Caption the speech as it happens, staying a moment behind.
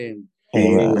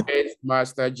Amen. Praise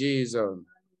Master Jesus.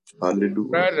 Hallelujah.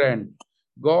 Brethren,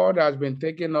 God has been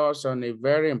taking us on a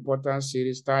very important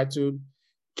series titled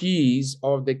Keys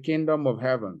of the Kingdom of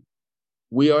Heaven.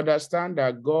 We understand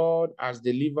that God has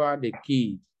delivered the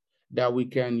key that we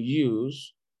can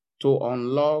use to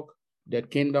unlock the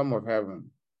kingdom of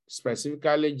heaven.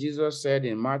 Specifically, Jesus said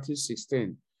in Matthew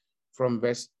 16, from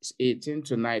verse 18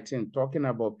 to 19, talking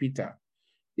about Peter.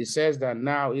 It says that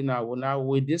now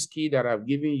with this key that I've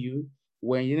given you,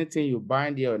 when anything you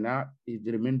bind here or not, it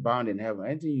remain bound in heaven.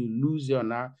 Anything you lose here or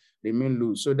not, remain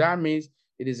loose. So that means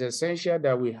it is essential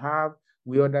that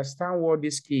we understand what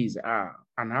these keys are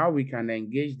and how we can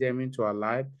engage them into our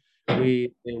life.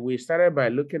 We started by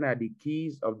looking at the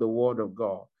keys of the Word of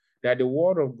God. That the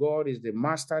Word of God is the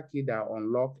master key that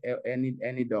unlocks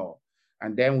any door.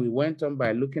 And then we went on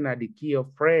by looking at the key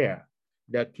of prayer,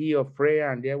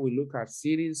 and then we look at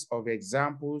series of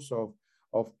examples of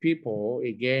people,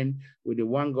 again, with the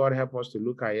one God helped us to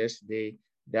look at yesterday,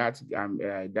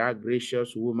 that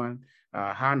gracious woman,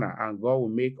 Hannah, and God will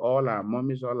make all our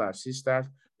mommies, all our sisters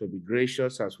to be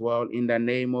gracious as well in the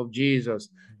name of Jesus.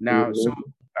 Now, so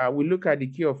we look at the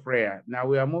key of prayer. Now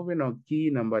we are moving on key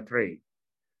number 3,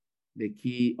 the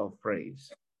key of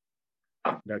praise.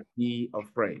 The key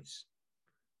of praise.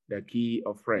 The key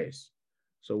of praise.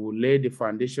 So we'll lay the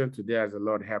foundation today as the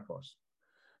Lord help us.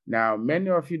 Now, many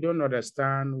of you don't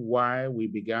understand why we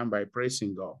began by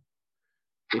praising God.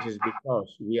 It is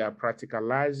because we are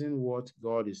practicalizing what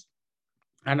God is.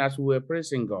 And as we were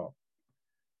praising God,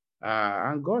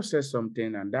 and God says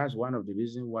something, and that's one of the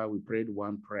reasons why we prayed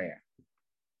one prayer.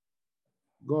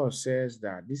 God says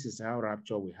that this is how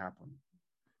rapture will happen.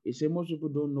 He said most people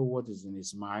don't know what is in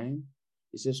his mind.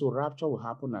 He says, so rapture will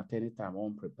happen at any time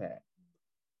unprepared.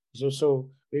 So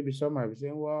maybe some might be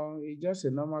saying, well, it's just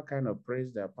a normal kind of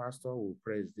praise that pastor will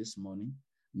praise this morning.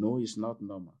 No, it's not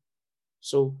normal.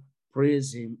 So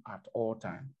praise him at all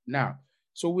times. Now,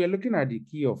 so we're looking at the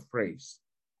key of praise.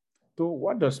 So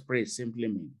what does praise simply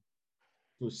mean?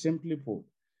 To simply put,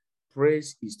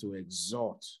 praise is to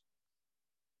exalt,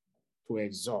 to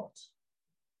exalt,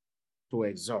 to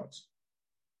exalt,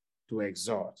 to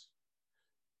exalt.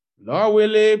 Lord, we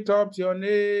lift up your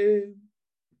name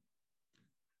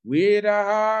with a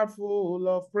heart full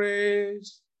of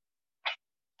praise.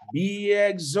 Be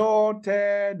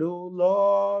exalted, O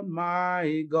Lord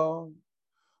my God.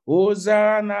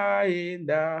 Hosanna in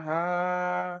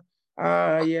the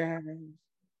highest.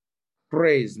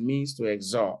 Praise means to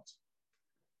exalt.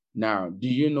 Now, do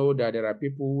you know that there are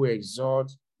people who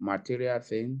exalt material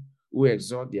things, who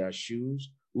exalt their shoes,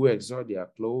 who exalt their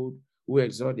clothes, who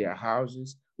exalt their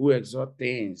houses, who exalt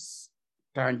things,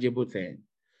 tangible things?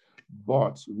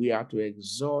 But we are to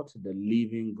exalt the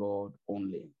living God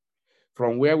only.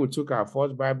 From where we took our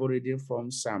first Bible reading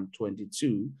from Psalm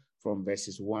 22, from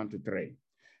verses 1 to 3.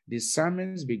 The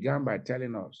psalmist began by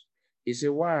telling us, he said,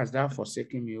 why hast thou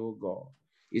forsaken me, O God?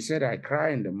 He said, I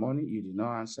cried in the morning, you did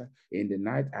not answer. In the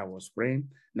night, I was praying.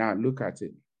 Now look at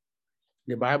it.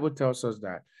 The Bible tells us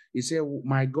that. He said,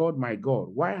 my God,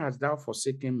 why hast thou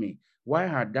forsaken me? Why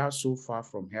art thou so far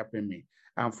from helping me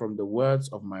and from the words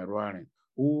of my roaring?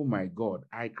 Oh my God,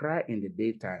 I cry in the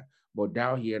daytime, but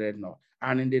thou hearest not.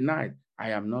 And in the night,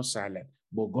 I am not silent,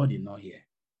 but God did not hear.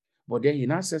 But then he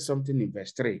now says something in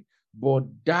verse 3. But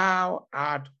thou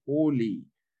art holy.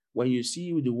 When you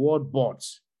see the word but,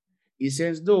 it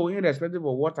says, though irrespective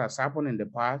of what has happened in the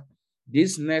past,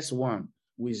 this next one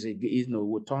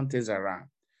will turn things around.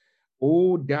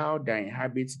 O thou that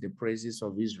inhabits the praises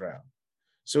of Israel.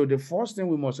 So the first thing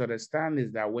we must understand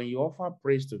is that when you offer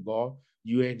praise to God,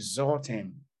 you exalt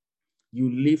him. You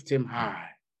lift him high.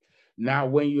 Now,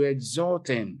 when you exalt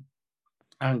him,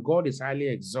 and God is highly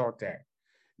exalted.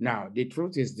 Now, the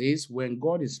truth is this, when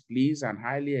God is pleased and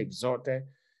highly exalted,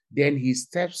 then he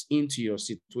steps into your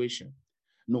situation.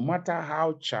 No matter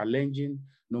how challenging,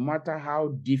 no matter how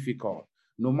difficult,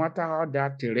 no matter how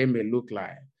that terrain may look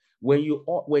like, when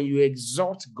you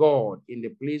exalt God in the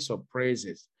place of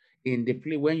praises,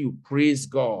 when you praise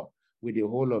God with the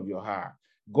whole of your heart,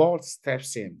 God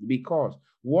steps in, because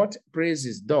what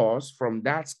praises does from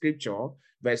that scripture,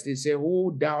 verse 3 say,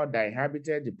 "Who thou that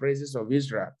inhabited the praises of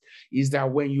Israel," is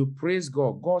that when you praise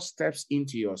God, God steps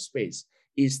into your space.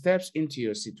 He steps into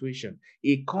your situation.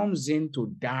 He comes in to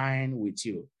dine with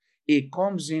you. It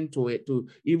comes into it to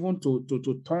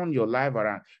turn your life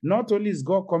around. Not only is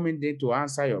God coming in to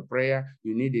answer your prayer,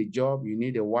 you need a job, you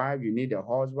need a wife, you need a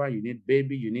husband, you need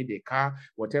baby, you need a car,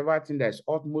 whatever thing that's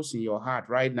utmost in your heart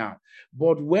right now.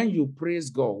 But when you praise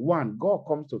God, one, God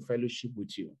comes to fellowship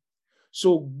with you.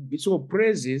 So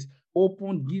praises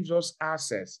gives us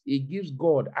access. It gives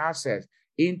God access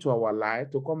into our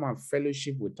life to come and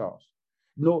fellowship with us.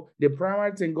 No, the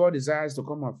primary thing God desires to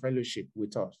come and fellowship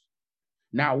with us.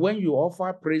 Now, when you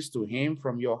offer praise to him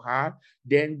from your heart,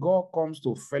 then God comes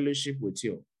to fellowship with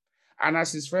you. And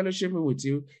as he's fellowshipping with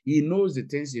you, he knows the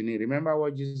things you need. Remember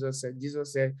what Jesus said?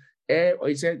 Jesus said,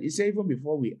 he said, even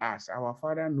before we ask, our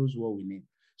Father knows what we need.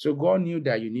 So God knew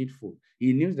that you need food.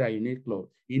 He knew that you need clothes.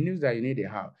 He knew that you need a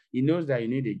house. He knows that you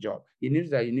need a job. He knows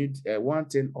that you need one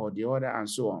thing or the other, and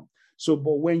so on. So,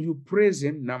 but when you praise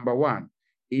him, number one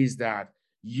is that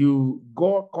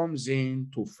God comes in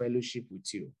to fellowship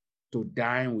with you, to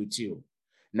dine with you.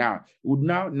 Now,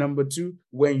 number two,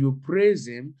 when you praise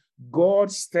him,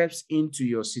 God steps into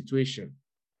your situation.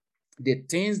 The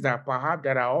things that perhaps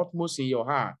that are utmost in your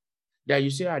heart, that you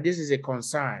say, this is a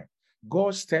concern,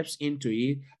 God steps into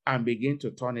it and begin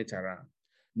to turn it around.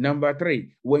 Number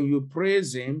three, when you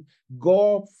praise him,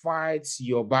 God fights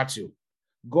your battle.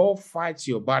 God fights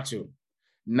your battle.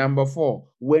 Number four,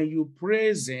 when you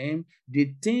praise him,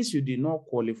 the things you did not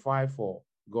qualify for,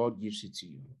 God gives it to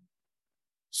you.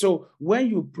 So when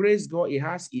you praise God, it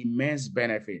has immense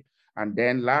benefit. And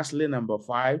then lastly, number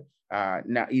five,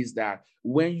 now is that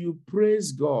when you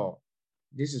praise God,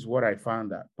 this is what I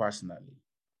found out personally.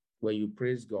 When you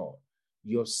praise God,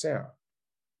 yourself,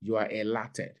 you are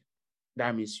elated.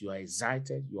 That means you are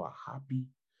excited, you are happy,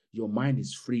 your mind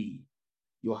is free,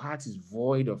 your heart is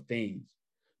void of things.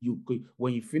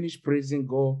 When you finish praising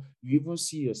God, you even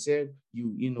see yourself,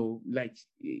 like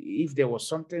if there was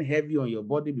something heavy on your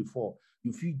body before,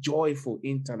 you feel joyful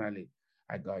internally.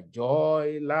 I got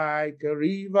joy like a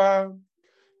river,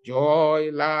 joy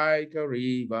like a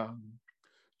river,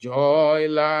 joy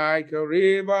like a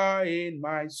river in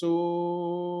my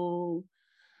soul.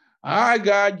 I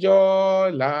got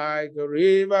joy like a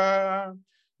river,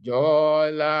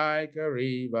 joy like a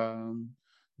river,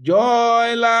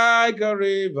 joy like a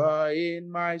river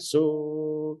in my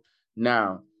soul.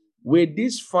 Now, with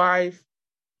these 5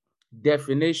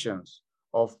 definitions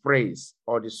of praise,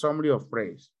 or the summary of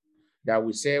praise, that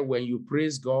we say when you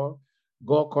praise God,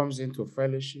 God comes into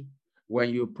fellowship. When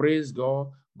you praise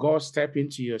God, God steps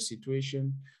into your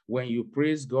situation. When you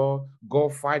praise God,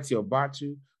 God fights your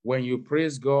battle. When you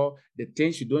praise God, the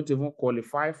things you don't even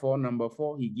qualify for, number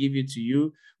 4, he gives it to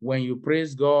you. When you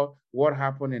praise God, what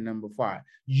happened in number 5?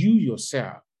 You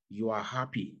yourself, you are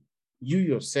happy. You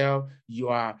yourself, you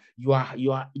are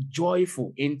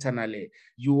joyful internally.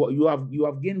 You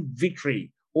have gained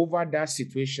victory over that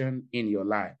situation in your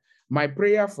life. My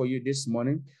prayer for you this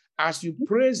morning, as you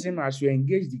praise him, as you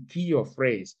engage the key of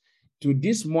praise, to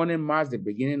this morning marks the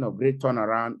beginning of great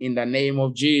turnaround in the name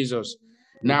of Jesus.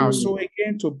 Now, so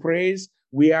again, to praise,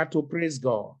 we are to praise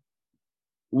God.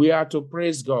 We are to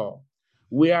praise God.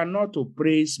 We are not to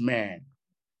praise man.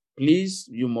 Please,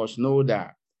 you must know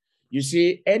that. You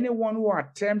see, anyone who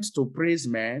attempts to praise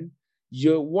man,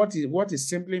 what it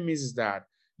simply means is that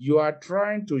you are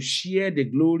trying to share the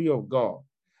glory of God.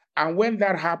 And when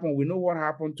that happened, we know what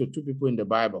happened to 2 people in the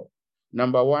Bible.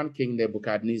 Number 1, King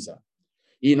Nebuchadnezzar.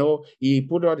 He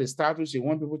put out the status. He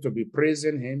wants people to be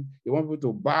praising him. He wants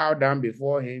people to bow down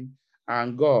before him.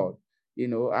 And God,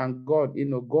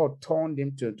 God turned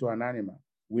him to an animal.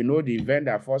 We know the event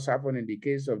that first happened in the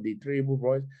case of the 3 Hebrew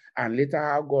boys, and later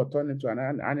how God turned him to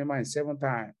an animal in 7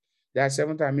 times. That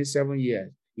 7 times means 7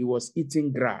 years. He was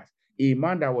eating grass. A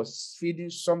man that was feeding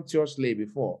sumptuously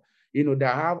before,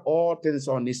 that have all things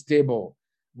on his table,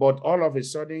 but all of a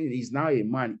sudden he's now a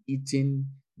man eating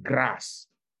grass.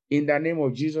 In the name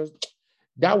of Jesus,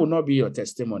 that will not be your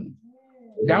testimony.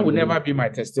 That will never be my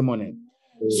testimony.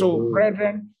 So,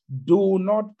 brethren, do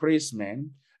not praise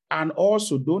men, and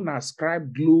also don't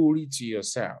ascribe glory to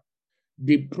yourself.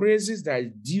 The praises that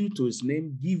is due to his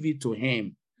name, give it to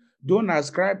him. Don't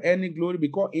ascribe any glory,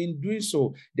 because in doing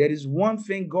so, there is one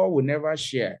thing God will never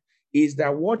share, is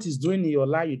that what he's doing in your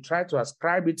life, you try to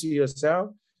ascribe it to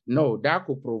yourself. No, that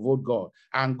could provoke God,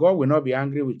 and God will not be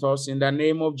angry with us in the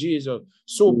name of Jesus.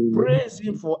 So praise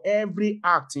him for every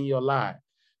act in your life.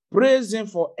 Praise him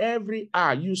for every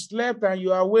act. You slept and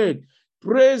you are awake.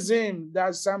 Praise him.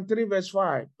 That's Psalm 3 verse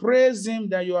 5. Praise him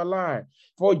that you are alive.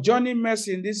 For Johnny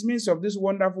mercy in this midst of this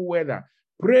wonderful weather.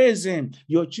 Praise him.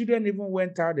 Your children even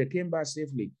went out, they came back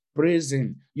safely. Praise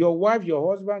him. Your wife,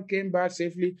 your husband came back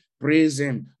safely. Praise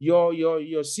him.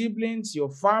 Your siblings, your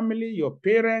family, your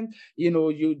parents,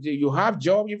 you have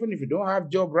job. Even if you don't have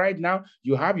job right now,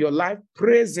 you have your life.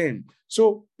 Praise him.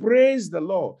 So praise the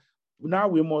Lord. Now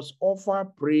we must offer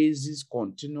praises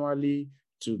continually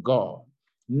to God,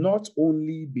 not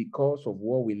only because of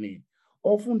what we need.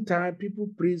 Oftentimes, people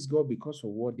praise God because of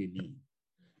what they need.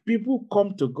 People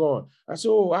come to God. I say,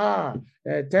 oh,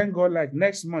 thank God, like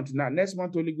next month,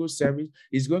 Holy Ghost service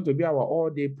is going to be our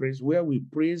all-day praise where we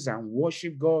praise and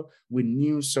worship God with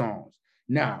new songs.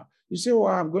 Now, you say,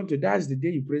 oh, that's the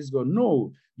day you praise God.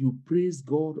 No, you praise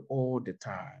God all the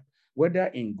time, whether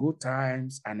in good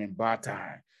times and in bad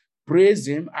times. Praise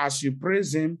him. As you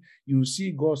praise him, you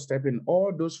see God stepping.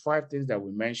 All those 5 things that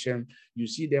we mentioned, you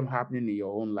see them happening in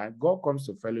your own life. God comes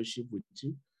to fellowship with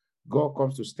you. God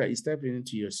comes to step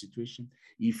into your situation.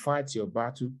 He fights your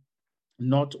battle.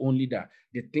 Not only that,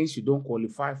 the things you don't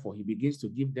qualify for, he begins to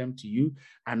give them to you.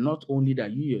 And not only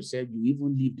that, you yourself, you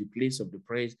even leave the place of the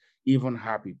praise even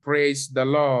happy. Praise the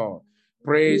Lord.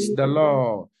 Praise the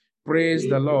Lord. Praise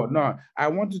the Lord. Now, I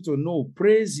want you to know,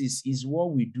 praise is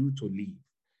what we do to live.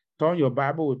 Turn your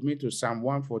Bible with me to Psalm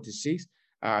 146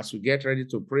 as we get ready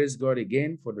to praise God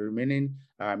again for the remaining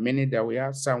minute that we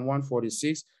have. Psalm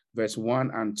 146, verse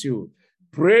 1 and 2.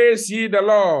 Praise ye the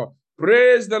Lord.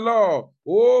 Praise the Lord.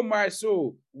 Oh, my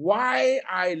soul. While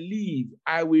I live,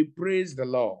 I will praise the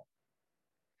Lord.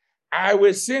 I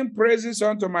will sing praises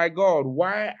unto my God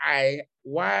while I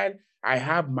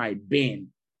have my being.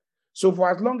 So for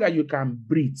as long as you can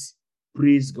breathe,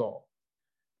 praise God.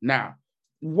 Now,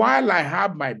 while I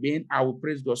have my being, I will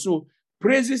praise God. So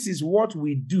praises is what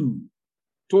we do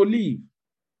to live.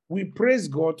 We praise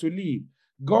God to live.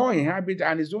 God inhabits,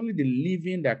 and it's only the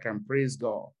living that can praise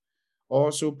God.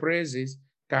 Also, praises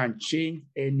can change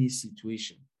any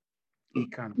situation.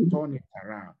 It can turn it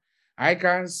around. I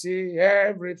can see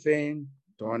everything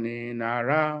turning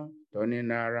around,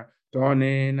 turning around,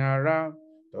 turning around,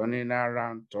 turning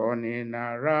around, turning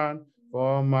around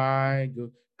for my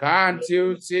good. Can't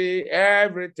you see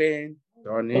everything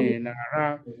turning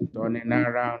around, turning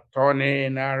around,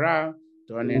 turning around,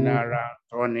 turning around,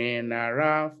 turning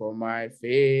around for my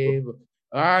favor?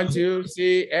 Can't you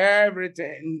see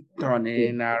everything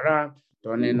turning around,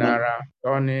 turning around,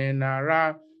 turning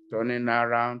around, turning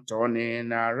around,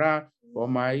 turning around for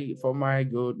my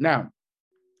good? Now,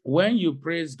 when you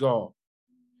praise God,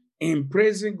 in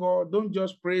praising God, don't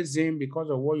just praise him because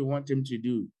of what you want him to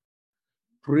do.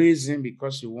 Praise him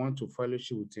because you want to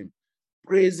fellowship with him.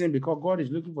 Praise him because God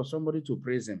is looking for somebody to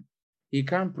praise him. He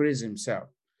can't praise himself.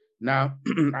 Now,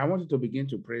 I want you to begin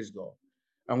to praise God.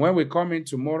 And when we come in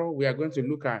tomorrow, we are going to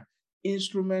look at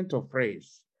instrument of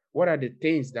praise. What are the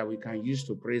things that we can use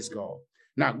to praise God?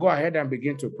 Now, go ahead and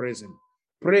begin to praise him.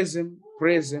 Praise him,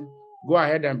 praise him. Go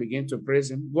ahead and begin to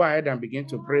praise him. Go ahead and begin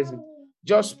to praise him.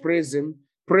 Just praise him.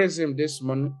 Praise him this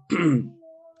morning.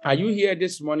 Are you here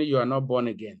this morning? You are not born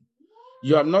again.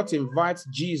 You have not invited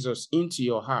Jesus into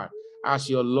your heart as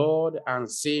your Lord and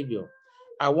Savior.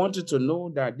 I want you to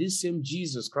know that this same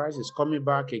Jesus Christ is coming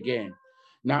back again.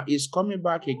 Now, he's coming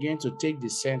back again to take the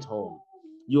saint home.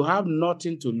 You have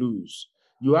nothing to lose.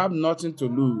 You have nothing to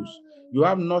lose. You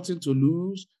have nothing to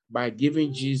lose by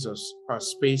giving Jesus a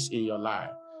space in your life.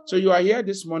 So you are here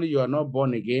this morning, you are not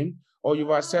born again, or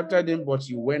you've accepted him, but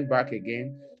you went back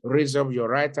again. Raise up your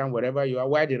right hand wherever you are.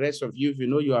 While the rest of you, if you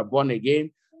know you are born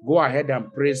again, go ahead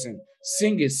and praise him.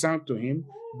 Sing a song to him.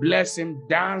 Bless him.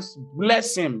 Dance.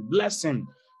 Bless him. Bless him.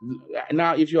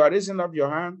 Now, if you are raising up your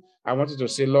hand, I want you to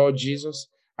say, Lord Jesus,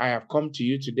 I have come to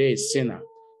you today a sinner.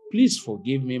 Please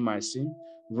forgive me my sin.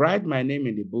 Write my name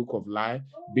in the book of life.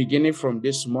 Beginning from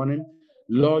this morning,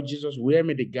 Lord Jesus, wear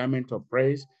me the garment of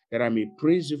praise that I may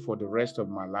praise you for the rest of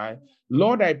my life.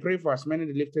 Lord, I pray for as many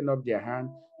lifting up their hand,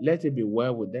 let it be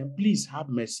well with them. Please have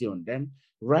mercy on them.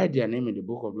 Write their name in the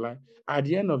book of life. At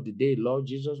the end of the day, Lord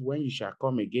Jesus, when you shall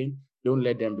come again, don't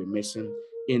let them be missing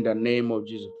in the name of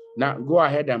Jesus. Now go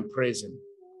ahead and praise him.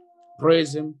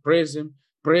 Praise him, praise him,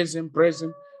 praise him, praise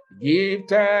him. Give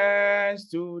thanks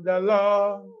to the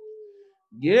Lord.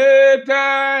 Give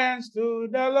thanks to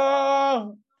the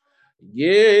Lord.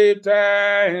 Give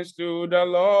thanks to the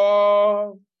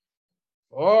Lord.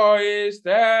 For his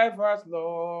steadfast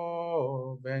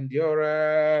love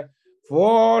endureth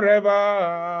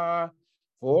forever.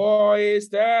 For his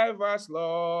steadfast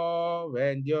love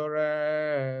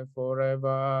endureth forever.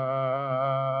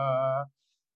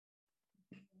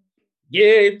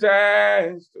 Give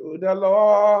thanks to the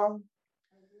Lord.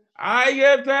 I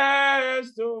give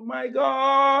thanks to my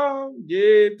God.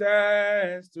 Give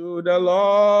thanks to the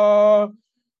Lord.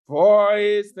 For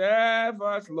his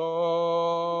steadfast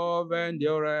love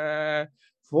endureth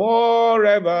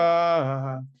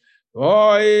forever.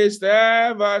 For his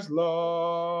steadfast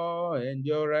love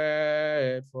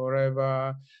endureth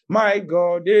forever. My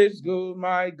God is good,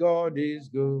 my God is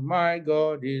good, my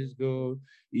God is good.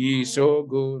 He's so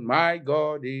good, my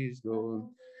God is good.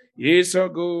 He's so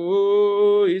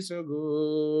good, he's so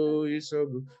good, he's so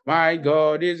good. My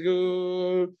God is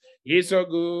good. He's so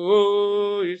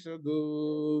good, he's so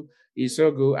good, he's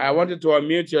so good. I want you to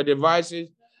unmute your devices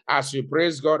as you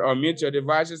praise God. Unmute your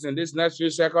devices in this next few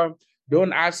seconds.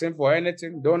 Don't ask him for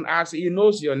anything. Don't ask. He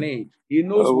knows your name. He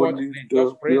knows what you need.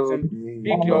 Just praise him.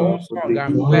 Pick your own song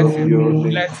and bless him.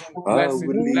 Bless him, bless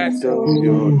him, bless him.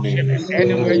 Worship him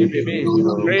anywhere you may be.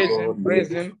 Praise him, praise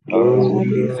him. Praise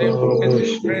him, praise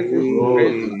him, praise him,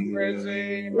 praise him, praise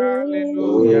him.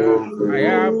 Hallelujah. I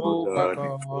have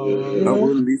overcome. I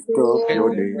will lift up Praise your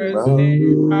him, name. praise I him.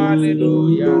 will lift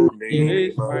up Hallelujah. your It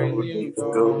name. is I my will new lift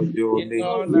up dawn. your It's name.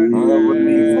 on I will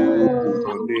lift again. up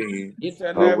your name. It's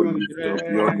an I will heaven lift up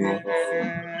your name.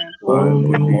 grand. I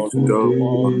will lift up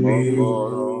your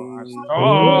Has name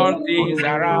turned things above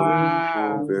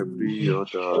around. every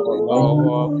other name.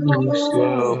 Lord, Lift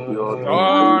up your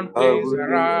name. turn I things will lift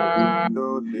around.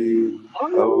 your name.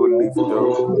 I will lift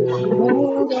up your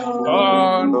name. I will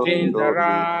lift Turn up things your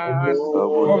name. around. I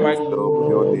will Oh my lift up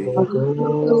your name.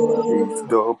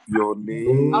 Lift up your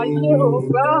name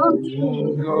above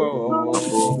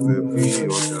God. every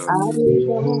other name.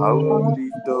 I will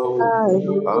lift up.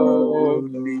 I will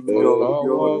lift up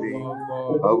your name.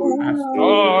 I will Has lift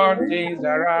up your turned name. things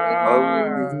I will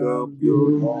lift up around.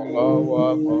 your Oh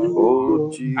name. Lord, Oh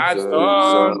has Jesus, I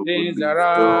turned will things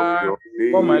lift up around. your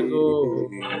Oh my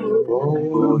God. name.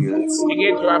 Oh yes,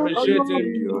 Begin to above appreciate him.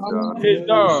 every other It is name.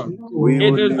 done. We It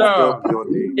will is lift up done. your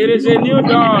It name. is a new We will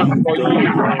dawn for lift up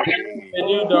you. your name. A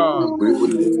new dawn. We will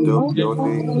lift up It is your done.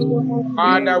 name. We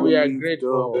Father, will we are lift up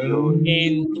grateful. your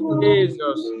In name.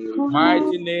 Jesus'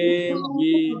 mighty name,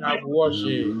 we have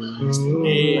worship. Amen.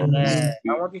 Amen.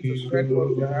 I want you to stretch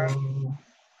forth your hand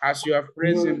as you have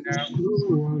praised him now.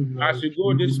 As you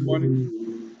go this morning,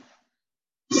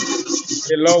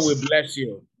 the Lord will bless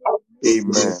you.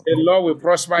 Amen. The Lord will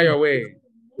prosper your way.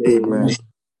 Amen.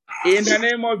 In the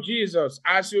name of Jesus,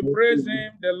 as you praise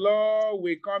him, the Lord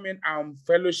will come in and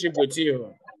fellowship with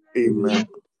you. Amen.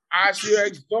 As you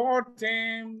exalt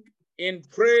him in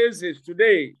praises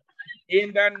today,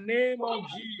 in the name of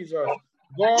Jesus,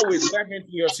 God will step into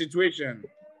your situation.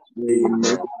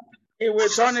 Amen. He will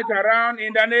turn it around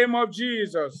in the name of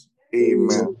Jesus.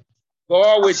 Amen.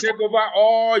 God will take over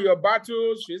all your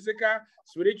battles, physical,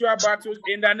 spiritual battles,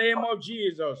 in the name of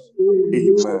Jesus.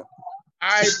 Amen.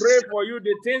 I pray for you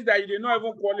the things that you did not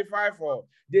even qualify for,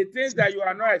 the things that you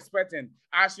are not expecting.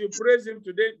 As you praise him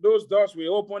today, those doors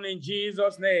will open in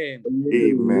Jesus' name.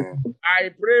 Amen. I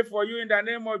pray for you in the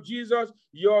name of Jesus.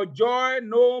 Your joy,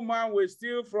 no man will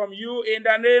steal from you in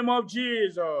the name of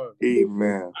Jesus.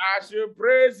 Amen. As you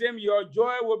praise him, your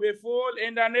joy will be full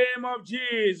in the name of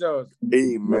Jesus.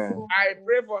 Amen. I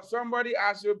pray for somebody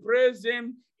as you praise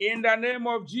him in the name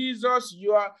of Jesus.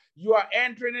 You are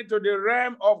entering into the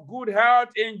realm of good health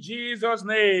in Jesus'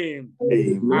 name.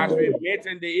 As we Amen. meet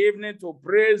in the evening to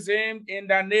praise him in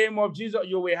the name of Jesus,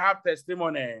 you will have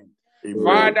testimony. Amen.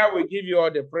 Father, we give you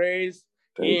all the praise.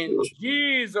 Thank In you.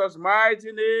 Jesus'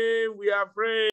 mighty name, we are praying.